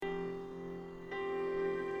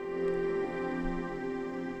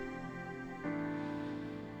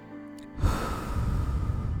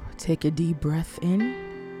Take a deep breath in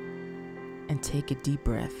and take a deep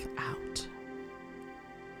breath out.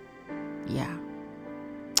 Yeah,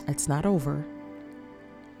 it's not over,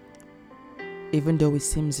 even though it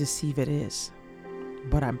seems as if it is.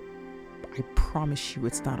 But I promise you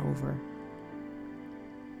it's not over.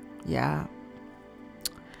 Yeah.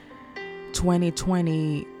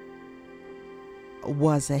 2020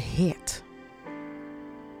 was a hit.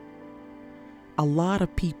 A lot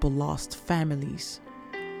of people lost families.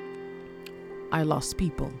 I lost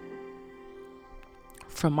people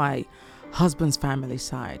from my husband's family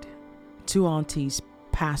side. 2 aunties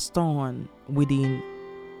passed on within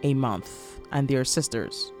a month, and they're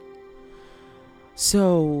sisters.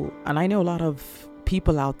 So, and I know a lot of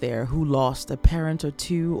people out there who lost a parent or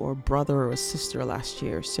two, or brother or sister last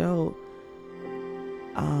year. So,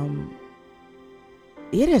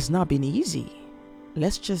 it has not been easy.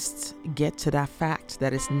 Let's just get to that fact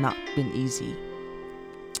that it's not been easy.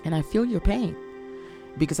 And I feel your pain,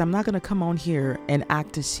 because I'm not going to come on here and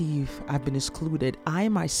act as if I've been excluded. I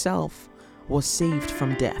myself was saved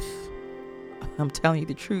from death. I'm telling you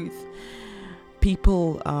the truth.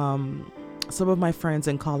 People, some of my friends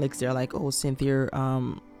and colleagues, they're like, "Oh, Cynthia,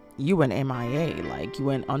 you went MIA, like you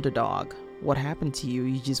went underdog. What happened to you?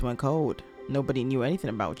 You just went cold. Nobody knew anything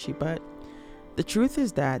about you." But the truth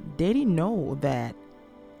is that they didn't know that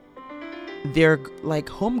their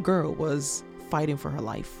homegirl was fighting for her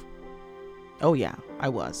life. Oh yeah, I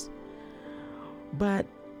was. But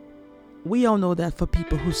we all know that for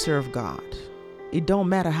people who serve God, it don't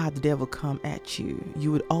matter how the devil come at you, you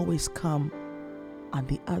would always come on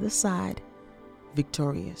the other side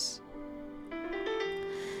victorious.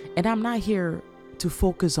 And I'm not here to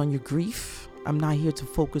focus on your grief. I'm not here to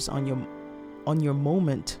focus on your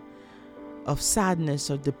moment of sadness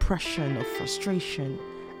or depression or frustration.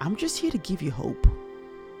 I'm just here to give you hope.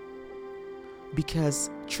 Because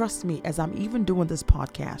trust me, as I'm even doing this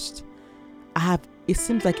podcast, it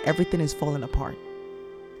seems like everything is falling apart.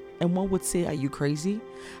 And one would say, are you crazy?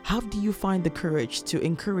 How do you find the courage to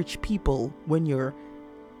encourage people when you're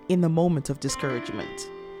in the moment of discouragement?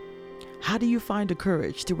 How do you find the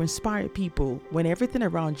courage to inspire people when everything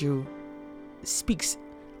around you speaks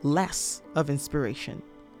less of inspiration?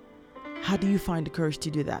 How do you find the courage to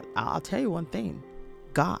do that? I'll tell you one thing,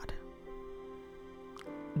 God.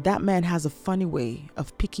 That man has a funny way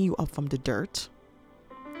of picking you up from the dirt,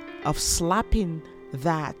 of slapping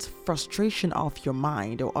that frustration off your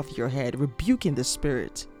mind or off your head, rebuking the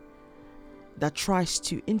spirit that tries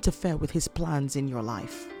to interfere with his plans in your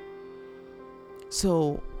life.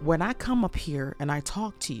 So when I come up here and I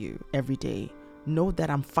talk to you every day, know that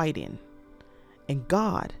I'm fighting, and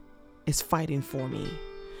God is fighting for me.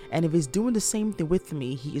 And if he's doing the same thing with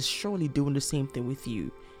me, he is surely doing the same thing with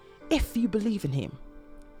you, if you believe in him.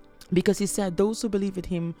 Because he said those who believe in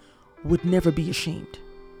him would never be ashamed.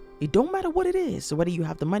 It don't matter what it is, whether you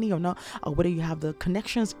have the money or not, or whether you have the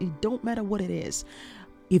connections, it don't matter what it is.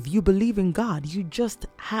 If you believe in God, you just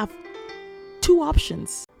have 2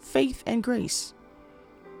 options, faith and grace.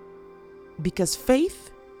 Because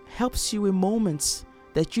faith helps you in moments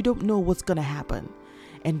that you don't know what's going to happen.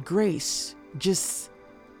 And grace just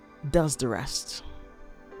does the rest.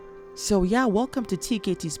 So yeah, welcome to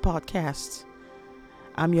TKT's podcast.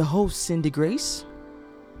 I'm your host, Cyndy Grace.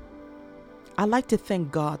 I'd like to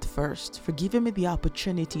thank God first for giving me the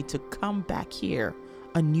opportunity to come back here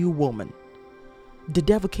a new woman. The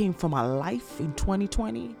devil came for my life in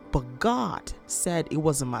 2020, but God said it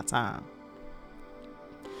wasn't my time.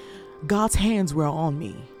 God's hands were on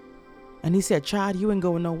me, and he said, "Child, you ain't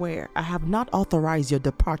going nowhere. I have not authorized your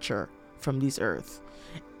departure from this earth.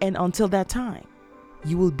 And until that time,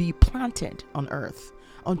 you will be planted on earth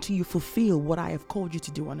until you fulfill what I have called you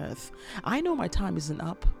to do on earth." I know my time isn't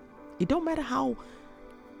up. It don't matter how.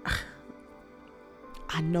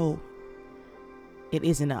 I know it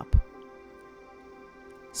isn't up.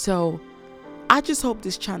 So I just hope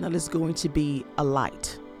this channel is going to be a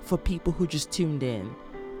light for people who just tuned in.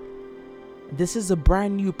 This is a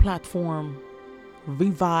brand new platform,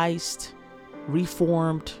 revised,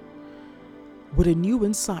 reformed, with a new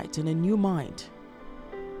insight and a new mind.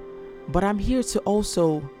 But I'm here to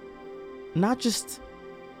also I'm not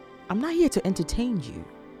here to entertain you,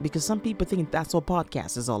 because some people think that's what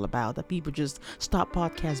podcast is all about, that people just stop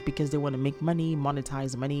podcasts because they want to make money,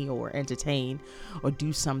 monetize money, or entertain or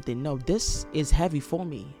do something. No, this is heavy for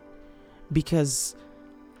me, because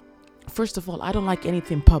first of all, I don't like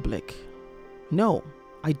anything public. No,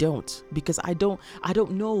 I don't, because I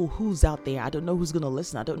don't know who's out there. I don't know who's going to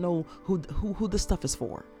listen. I don't know who this stuff is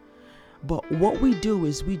for. But what we do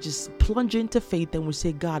is we just plunge into faith and we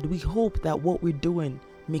say, God, we hope that what we're doing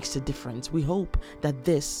makes a difference. We hope that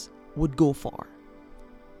this would go far.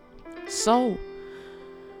 So,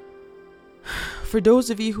 for those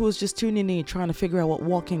of you who is just tuning in trying to figure out what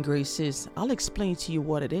walking grace is, I'll explain to you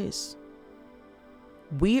what it is.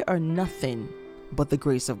 We are nothing but the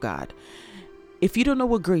grace of God. If you don't know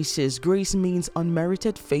what grace is, grace means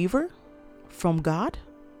unmerited favor from God.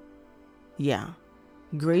 Yeah,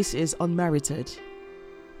 grace is unmerited.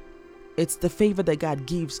 It's the favor that God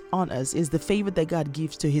gives on us. It's the favor that God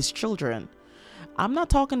gives to his children. I'm not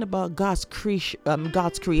talking about God's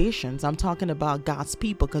creations. I'm talking about God's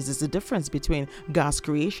people, because there's a difference between God's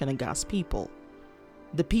creation and God's people.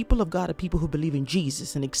 The people of God are people who believe in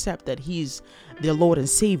Jesus and accept that he's their Lord and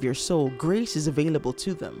Savior. So grace is available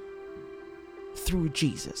to them through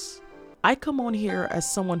Jesus. I come on here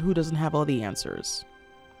as someone who doesn't have all the answers.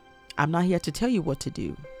 I'm not here to tell you what to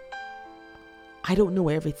do. I don't know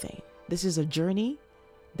everything. This is a journey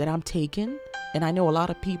that I'm taking, and I know a lot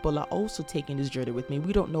of people are also taking this journey with me.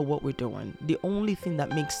 We don't know what we're doing. The only thing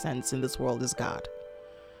that makes sense in this world is God.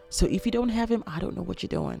 So if you don't have him, I don't know what you're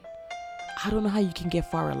doing. I don't know how you can get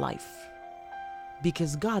far in life,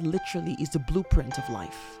 because God literally is the blueprint of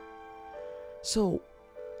life. So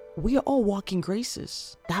we are all walking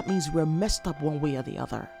graces. That means we're messed up one way or the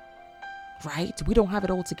other, right? We don't have it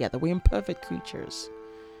all together. We're imperfect creatures.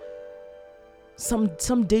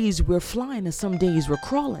 Some days we're flying and some days we're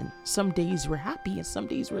crawling. Some days we're happy and some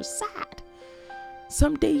days we're sad.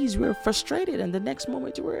 Some days we're frustrated and the next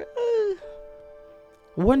moment we're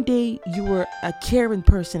One day you were a caring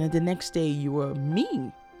person and the next day you were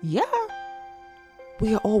mean. Yeah.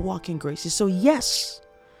 We are all walking graces. So yes,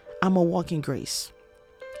 I'm a walking grace.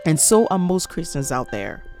 And so are most Christians out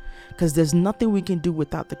there, because there's nothing we can do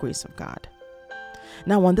without the grace of God.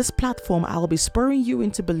 Now, on this platform, I'll be spurring you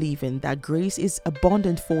into believing that grace is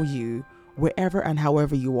abundant for you wherever and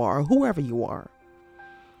however you are, or whoever you are.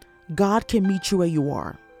 God can meet you where you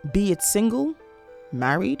are, be it single,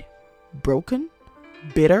 married, broken,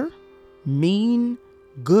 bitter, mean,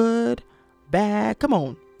 good, bad, come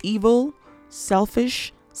on, evil,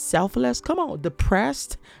 selfish, selfless, come on,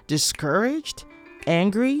 depressed, discouraged,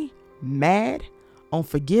 angry, mad,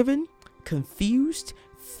 unforgiving, confused,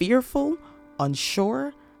 fearful,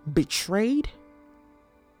 unsure, betrayed,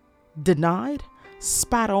 denied,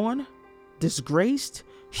 spat on, disgraced,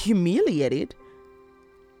 humiliated,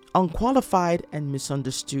 unqualified, and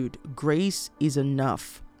misunderstood. Grace is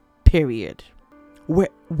enough, period.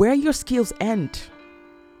 Where your skills end,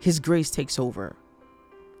 his grace takes over.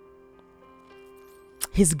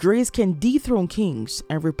 His grace can dethrone kings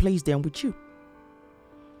and replace them with you.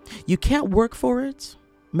 You can't work for it,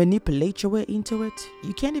 manipulate your way into it.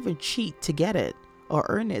 You can't even cheat to get it or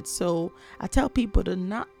earn it. So I tell people to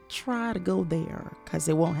not try to go there, because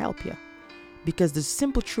it won't help you. Because the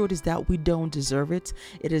simple truth is that we don't deserve it.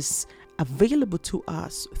 It is available to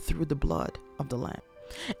us through the blood of the Lamb.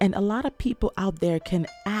 And a lot of people out there can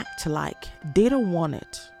act like they don't want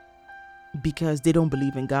it because they don't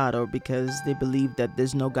believe in God, or because they believe that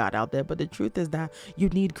there's no God out there. But the truth is that you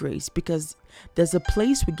need grace, because there's a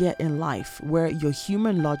place we get in life where your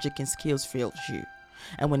human logic and skills fails you.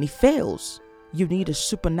 And when it fails, you need a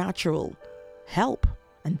supernatural help.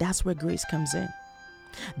 And that's where grace comes in.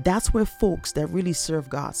 That's where folks that really serve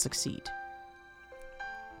God succeed.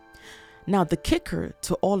 Now, the kicker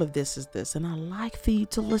to all of this is this, and I like for you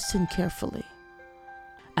to listen carefully.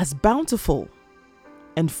 As bountiful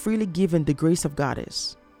and freely given the grace of God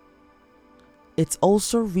is, it's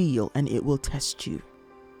also real and it will test you.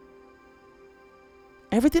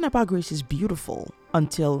 Everything about grace is beautiful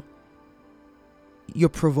until you're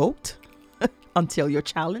provoked, until you're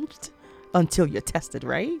challenged, until you're tested,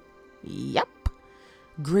 right? Yep.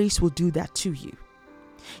 Grace will do that to you.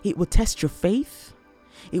 It will test your faith.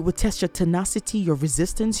 It will test your tenacity, your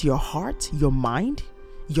resistance, your heart, your mind,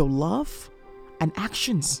 your love, and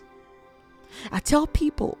actions. I tell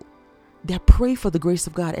people that pray for the grace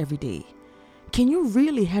of God every day. Can you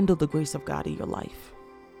really handle the grace of God in your life?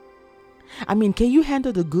 I mean, can you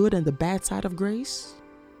handle the good and the bad side of grace?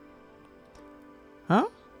 Huh?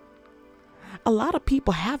 A lot of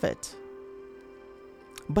people have it,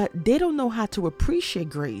 but they don't know how to appreciate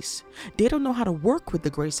grace. They don't know how to work with the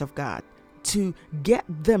grace of God to get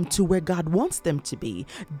them to where God wants them to be.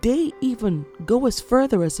 They even go as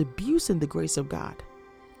further as abusing the grace of God.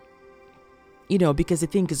 Because they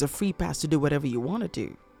think it's a free pass to do whatever you want to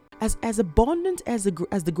do. As abundant as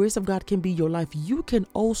the grace of God can be in your life, you can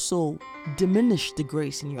also diminish the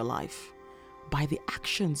grace in your life by the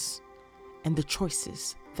actions and the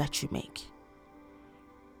choices that you make.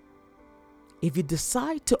 If you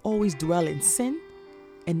decide to always dwell in sin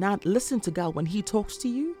and not listen to God when he talks to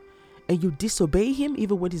you, and you disobey him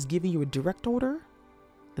even when he's giving you a direct order,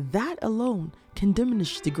 that alone can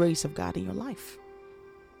diminish the grace of God in your life.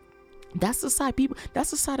 That's the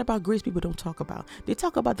side about grace people don't talk about. They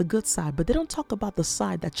talk about the good side, but they don't talk about the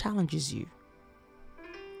side that challenges you.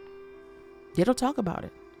 They don't talk about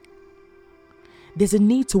it. There's a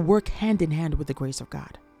need to work hand in hand with the grace of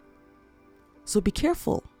God. So be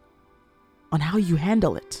careful on how you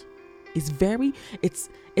handle it. It's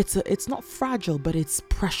not fragile, but it's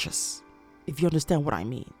precious, if you understand what I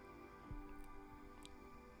mean.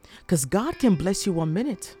 Because God can bless you 1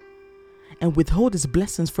 minute and withhold his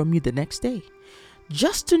blessings from you the next day,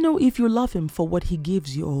 just to know if you love him for what he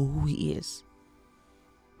gives you or who he is.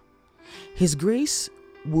 His grace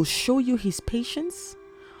will show you his patience,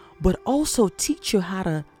 but also teach you how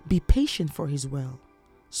to be patient for his will,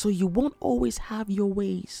 so you won't always have your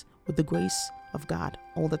ways with the grace of God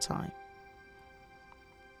all the time.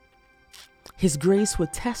 His grace will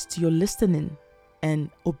test your listening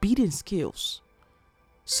and obedience skills.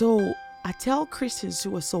 So I tell Christians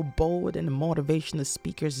who are so bold and motivational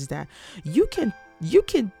speakers is that you can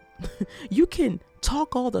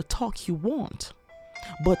talk all the talk you want,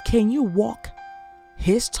 but can you walk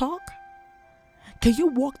his talk? Can you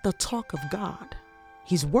walk the talk of God,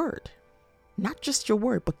 his word? Not just your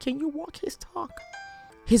word, but can you walk his talk?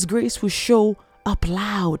 His grace will show up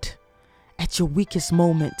loud at your weakest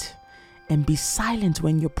moment and be silent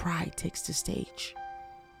when your pride takes the stage.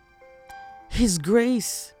 His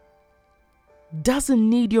grace doesn't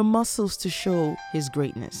need your muscles to show his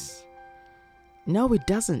greatness. No, it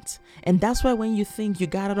doesn't. And that's why when you think you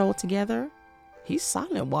got it all together, he's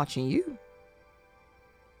silent watching you.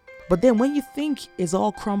 But then when you think it's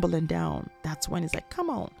all crumbling down, that's when it's like, come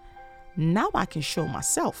on, now I can show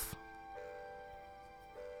myself.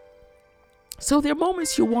 So there are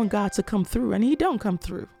moments you want God to come through and he don't come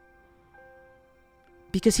through.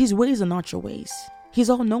 Because his ways are not your ways. He's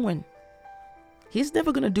all knowing. He's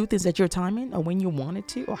never going to do things at your timing or when you want it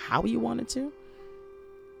to or how you want it to.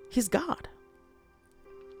 He's God.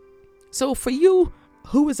 So for you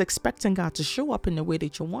who is expecting God to show up in the way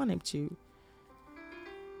that you want him to,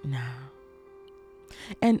 nah.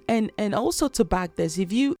 And also to back this,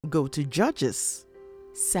 if you go to Judges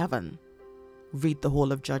 7, read the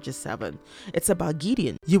whole of Judges 7. It's about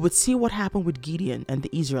Gideon. You would see what happened with Gideon and the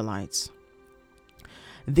Israelites.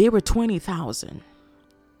 They were 20,000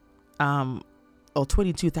 or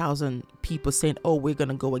 22,000 people saying, oh, we're going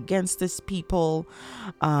to go against this people.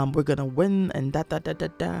 We're going to win and da.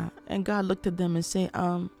 And God looked at them and said,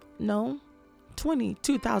 no,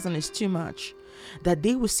 22,000 is too much. That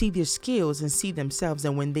they will see their skills and see themselves.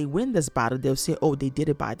 And when they win this battle, they'll say, oh, they did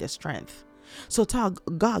it by their strength. So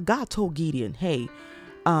God told Gideon, hey,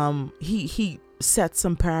 he set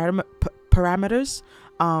some parameters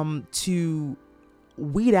to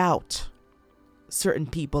weed out certain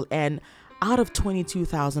people. And out of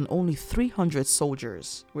 22,000, only 300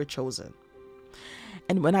 soldiers were chosen.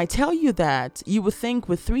 And when I tell you that, you would think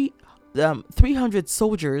with 300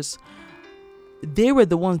 soldiers, they were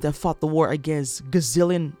the ones that fought the war against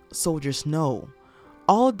gazillion soldiers. No,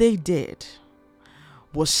 all they did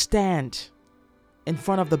was stand in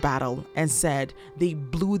front of the battle and said they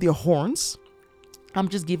blew their horns. I'm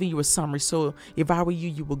just giving you a summary. So if I were you,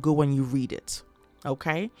 you would go and you read it.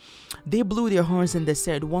 Okay. They blew their horns and they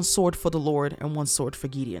said, one sword for the Lord and one sword for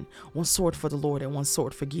Gideon. One sword for the Lord and one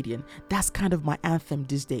sword for Gideon. That's kind of my anthem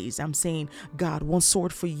these days. I'm saying, God, one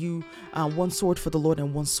sword for you, one sword for the Lord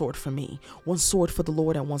and one sword for me. One sword for the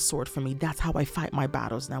Lord and one sword for me. That's how I fight my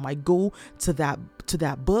battles. Now I go to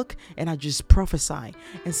that book and I just prophesy.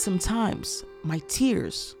 And sometimes my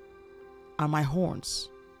tears are my horns.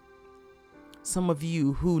 Some of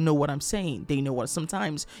you who know what I'm saying, they know what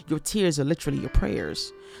sometimes your tears are literally your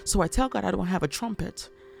prayers. So I tell God I don't have a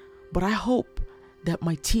trumpet, but I hope that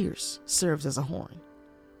my tears serves as a horn.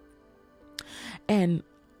 And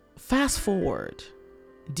fast forward,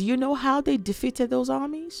 do you know how they defeated those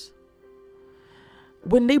armies?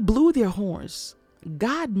 When they blew their horns,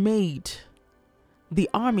 God made the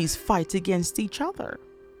armies fight against each other.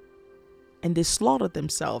 And they slaughtered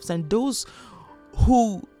themselves. And those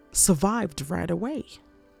who survived right away.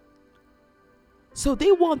 So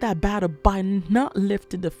they won that battle by not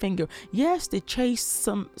lifting the finger. Yes, they chased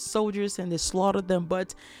some soldiers and they slaughtered them,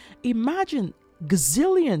 but imagine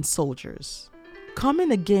gazillion soldiers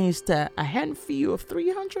coming against a handful of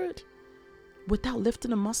 300 without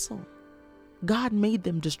lifting a muscle. God made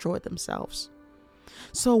them destroy themselves.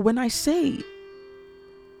 So when I say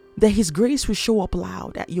that his grace will show up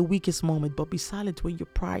loud at your weakest moment, but be silent when your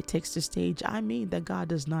pride takes the stage, I mean that God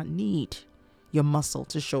does not need your muscle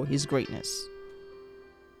to show his greatness.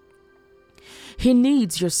 He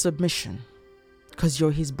needs your submission because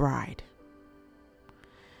you're his bride.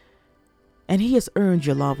 And he has earned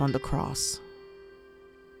your love on the cross.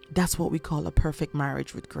 That's what we call a perfect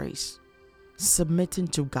marriage with grace. Submitting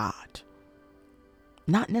to God.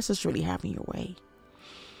 Not necessarily having your way.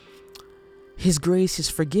 His grace is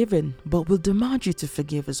forgiven, but will demand you to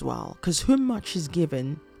forgive as well. Because whom much is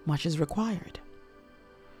given, much is required.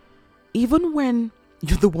 Even when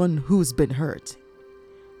you're the one who's been hurt,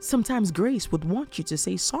 sometimes grace would want you to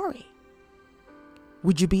say sorry.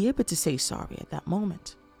 Would you be able to say sorry at that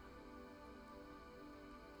moment?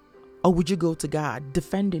 Or would you go to God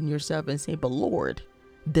defending yourself and say, but Lord,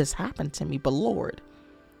 this happened to me, but Lord,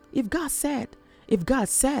 if God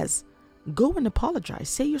says, go and apologize,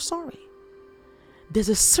 say you're sorry. There's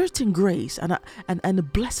a certain grace and a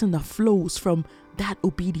blessing that flows from that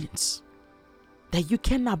obedience that you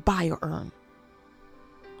cannot buy or earn.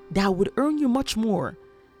 That would earn you much more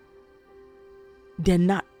than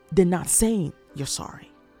not saying you're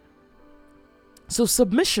sorry. So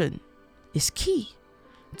submission is key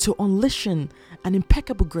to unleashing an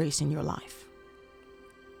impeccable grace in your life.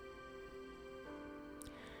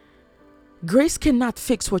 Grace cannot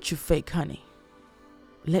fix what you fake, honey.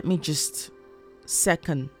 Let me just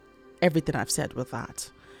second everything I've said with that.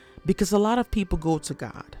 Because a lot of people go to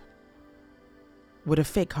God with a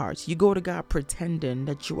fake heart. You go to God pretending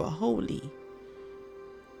that you are holy.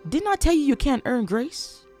 Didn't I tell you you can't earn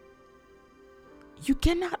grace? You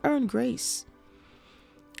cannot earn grace.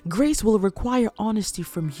 Grace will require honesty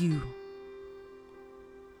from you.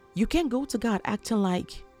 You can't go to God acting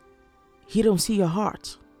like he don't see your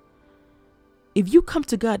heart. If you come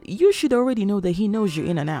to God, you should already know that he knows you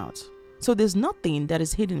in and out. So there's nothing that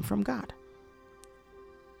is hidden from God.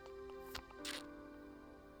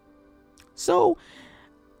 So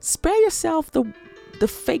spare yourself the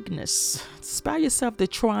fakeness. Spare yourself the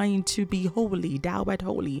trying to be holy, downright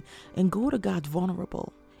holy, and go to God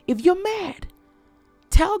vulnerable. If you're mad,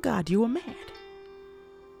 tell God you are mad.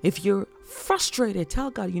 If you're frustrated,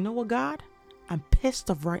 tell God, you know what, God, I'm pissed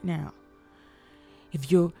off right now.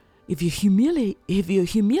 If you're humiliated,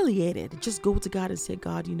 just go to God and say,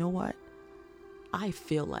 God, you know what? I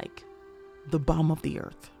feel like the bottom of the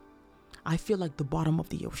earth. I feel like the bottom of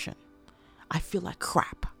the ocean. I feel like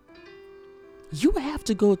crap. You have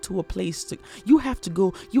to go to a place you have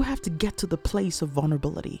to get to the place of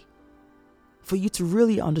vulnerability for you to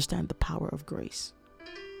really understand the power of grace.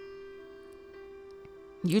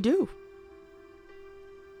 You do.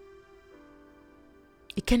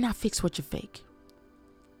 It cannot fix what you fake.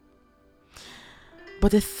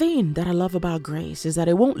 But the thing that I love about grace is that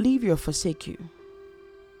it won't leave you or forsake you.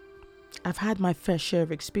 I've had my fair share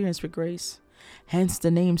of experience with grace, hence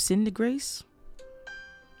the name Cyndy Grace.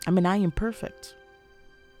 I mean, I am perfect,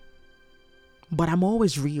 but I'm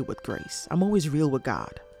always real with grace. I'm always real with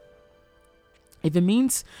God. If it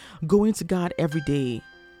means going to God every day,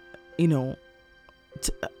 to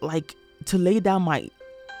lay down my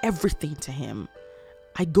everything to him,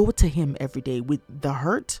 I go to him every day with the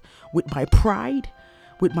hurt, with my pride,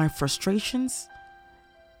 with my frustrations.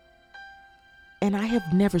 And I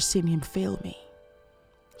have never seen him fail me.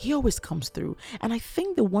 He always comes through. And I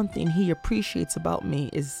think the one thing he appreciates about me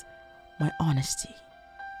is my honesty.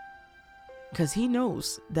 Because he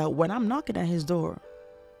knows that when I'm knocking at his door,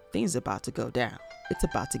 things are about to go down. It's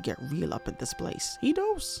about to get real up in this place. He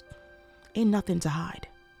knows. Ain't nothing to hide.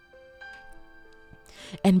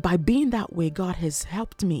 And by being that way, God has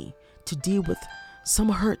helped me to deal with some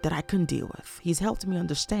hurt that I couldn't deal with. He's helped me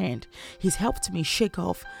understand. He's helped me shake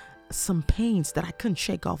off some pains that I couldn't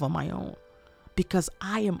shake off on my own because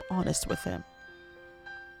I am honest with him.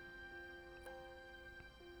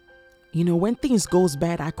 When things goes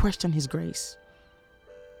bad, I question his grace.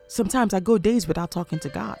 Sometimes I go days without talking to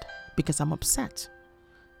God because I'm upset.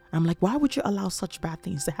 I'm like, why would you allow such bad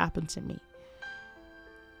things to happen to me?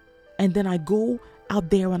 And then I go out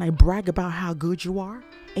there and I brag about how good you are,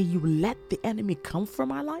 and you let the enemy come for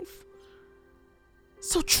my life.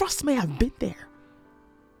 So trust me, I've been there.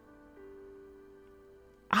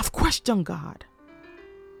 I've questioned God.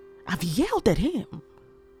 I've yelled at him.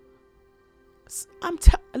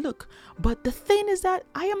 Look, but the thing is that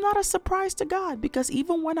I am not a surprise to God, because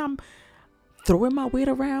even when I'm throwing my weight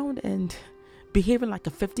around and behaving like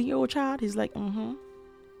a 50-year-old child, he's like,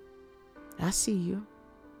 I see you.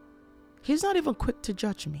 He's not even quick to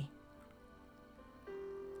judge me.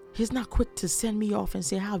 He's not quick to send me off and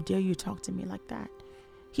say, how dare you talk to me like that?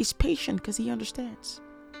 He's patient because he understands.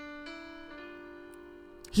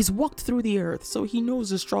 He's walked through the earth, so he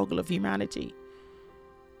knows the struggle of humanity.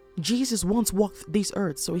 Jesus once walked this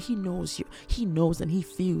earth, so he knows you. He knows and he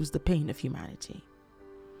feels the pain of humanity.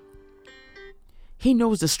 He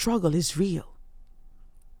knows the struggle is real.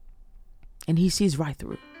 And he sees right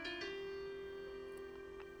through.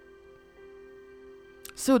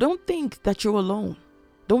 So don't think that you're alone.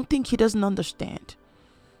 Don't think he doesn't understand.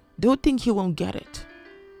 Don't think he won't get it.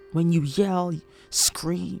 When you yell,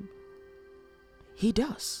 scream, he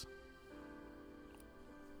does.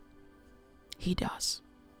 He does.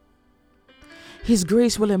 His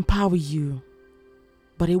grace will empower you,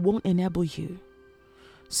 but it won't enable you.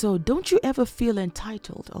 So don't you ever feel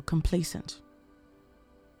entitled or complacent.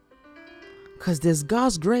 Because there's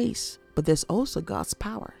God's grace, but there's also God's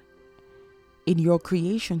power in your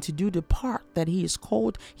creation to do the part that he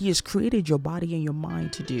has created your body and your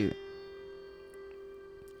mind to do.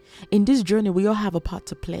 In this journey, we all have a part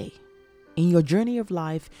to play. In your journey of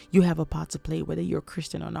life, you have a part to play, whether you're a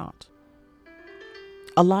Christian or not.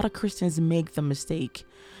 A lot of Christians make the mistake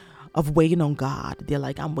of waiting on God. They're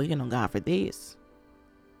like, I'm waiting on God for this.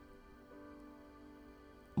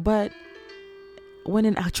 But when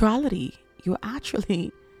in actuality, you're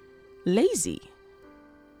actually lazy.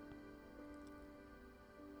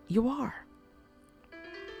 You are.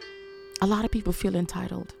 A lot of people feel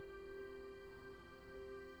entitled.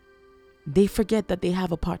 They forget that they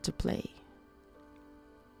have a part to play.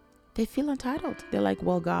 They feel entitled. They're like,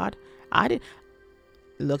 well, God,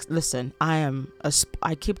 listen, I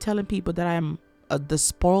keep telling people that I'm the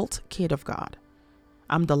spoiled kid of God.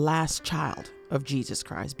 I'm the last child of Jesus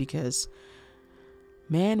Christ because,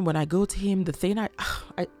 man, when I go to him, the thing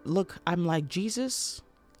I'm like, Jesus,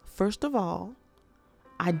 first of all,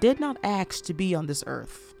 I did not ask to be on this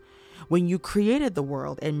earth. When you created the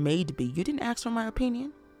world and made me, you didn't ask for my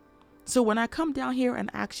opinion. So when I come down here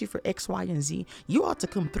and ask you for X, Y, and Z, you ought to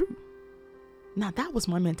come through. Now, that was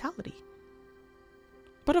my mentality.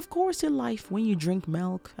 But of course, in life, when you drink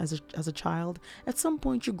milk as a child, at some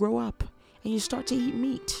point you grow up and you start to eat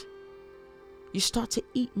meat. You start to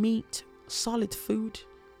eat meat, solid food,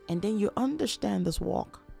 and then you understand this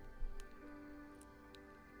walk.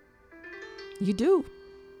 You do.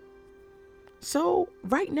 So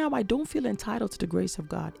right now, I don't feel entitled to the grace of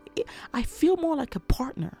God. I feel more like a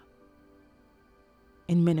partner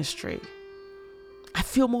in ministry. I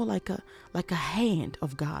feel more like a hand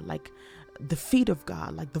of God, like the feet of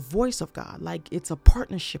God, like the voice of God, like it's a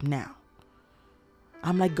partnership now.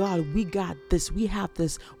 I'm like, God, we got this. We have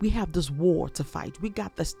this war to fight. We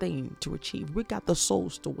got this thing to achieve. We got the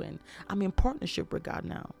souls to win. I'm in partnership with God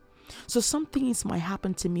now. So some things might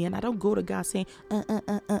happen to me and I don't go to God saying,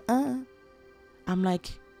 I'm like,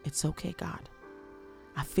 it's okay, God.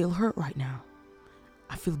 I feel hurt right now.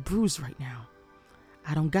 I feel bruised right now.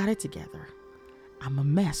 I don't got it together. I'm a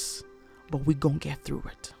mess, but we gonna get through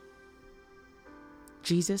it.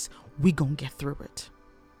 Jesus, we gonna get through it.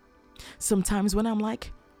 Sometimes when I'm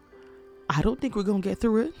like, I don't think we're gonna get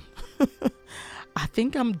through it. I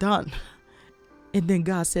think I'm done. And then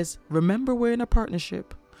God says, remember, we're in a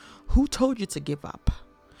partnership. Who told you to give up?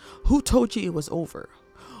 Who told you it was over?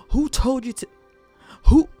 Who told you to,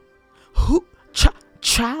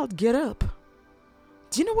 child, get up.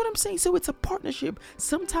 Do you know what I'm saying? So it's a partnership.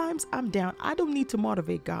 Sometimes I'm down. I don't need to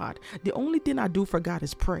motivate God. The only thing I do for God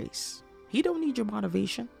is praise. He don't need your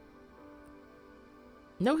motivation.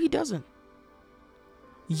 No, he doesn't.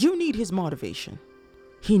 You need his motivation.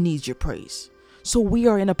 He needs your praise. So we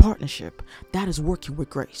are in a partnership that is working with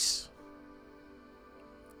grace.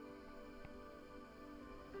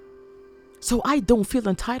 So I don't feel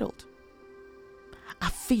entitled. I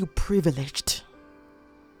feel privileged.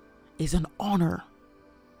 It's an honor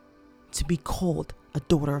to be called a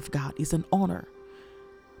daughter of God. It's an honor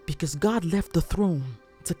because God left the throne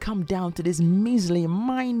to come down to this measly,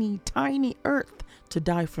 miney, tiny earth to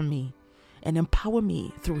die for me and empower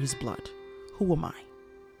me through his blood. Who am I?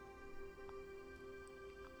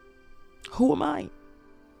 Who am I?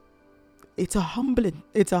 It's a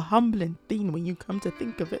humbling thing when you come to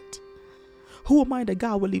think of it. Who am I that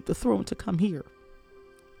God will leave the throne to come here?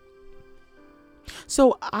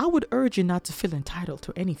 So I would urge you not to feel entitled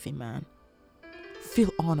to anything, man.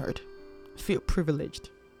 Feel honored. Feel privileged.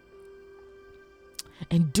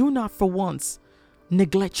 And do not for once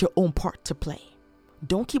neglect your own part to play.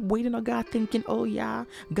 Don't keep waiting on God thinking, oh yeah,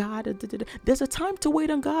 God. There's a time to wait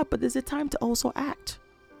on God, but there's a time to also act.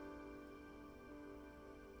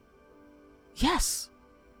 Yes.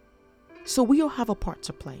 So we all have a part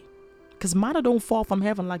to play. Because manna don't fall from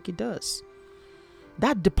heaven like it does.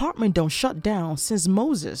 That department don't shut down since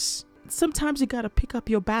Moses. Sometimes you got to pick up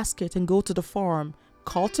your basket and go to the farm,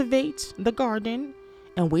 cultivate the garden,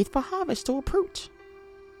 and wait for harvest to uproot.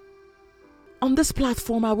 On this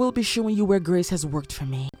platform, I will be showing you where grace has worked for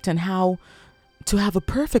me and how to have a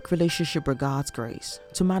perfect relationship with God's grace,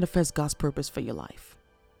 to manifest God's purpose for your life.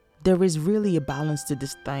 There is really a balance to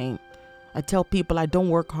this thing. I tell people I don't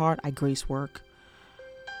work hard, I grace work.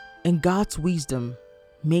 And God's wisdom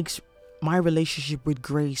makes my relationship with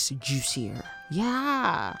grace juicier.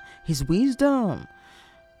 Yeah, his wisdom.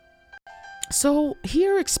 So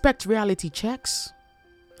here, expect reality checks.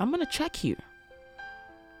 I'm going to check you.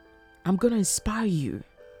 I'm going to inspire you.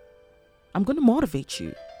 I'm going to motivate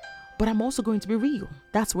you. But I'm also going to be real.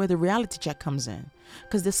 That's where the reality check comes in.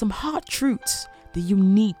 Because there's some hard truths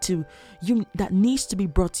that that needs to be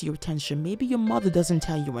brought to your attention. Maybe your mother doesn't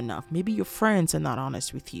tell you enough. Maybe your friends are not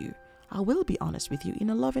honest with you. I will be honest with you in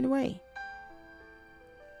a loving way.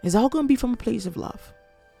 It's all going to be from a place of love.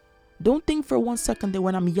 Don't think for 1 second that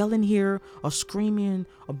when I'm yelling here or screaming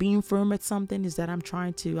or being firm at something is that I'm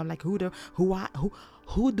like, who do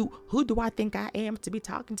I think I am to be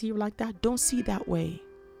talking to you like that? Don't see that way.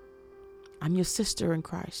 I'm your sister in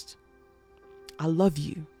Christ. I love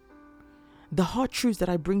you. The hard truths that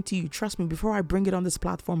I bring to you, trust me, before I bring it on this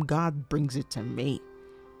platform, God brings it to me.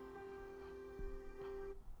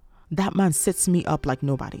 That man sets me up like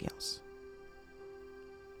nobody else.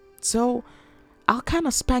 So I'll kind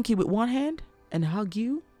of spank you with one hand and hug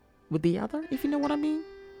you with the other, if you know what I mean.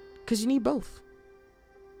 Because you need both.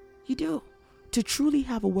 You do. To truly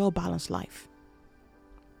have a well-balanced life.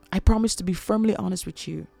 I promise to be firmly honest with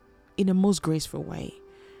you in the most graceful way.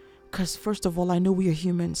 Because first of all, I know we are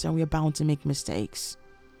humans and we are bound to make mistakes.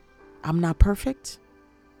 I'm not perfect.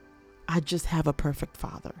 I just have a perfect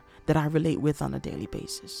Father that I relate with on a daily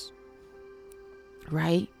basis.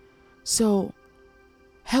 Right? So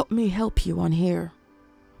help me help you on here.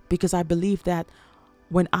 Because I believe that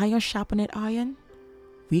when iron sharpeneth iron,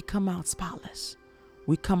 we come out spotless.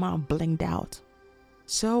 We come out blinged out.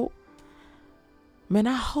 So, man,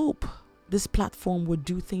 I hope this platform would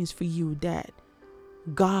do things for you that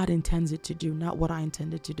God intends it to do, not what I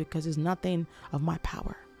intended to do, because it's nothing of my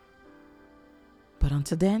power. But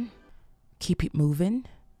until then, keep it moving,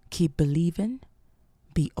 keep believing,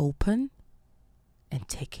 be open, and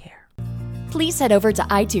take care. Please head over to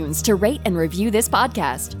iTunes to rate and review this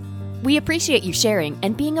podcast. We appreciate you sharing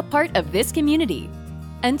and being a part of this community.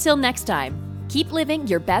 Until next time, keep living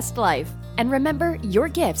your best life. And remember, your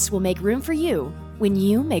gifts will make room for you when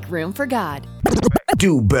you make room for God.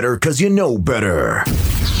 Do better 'cause you know better.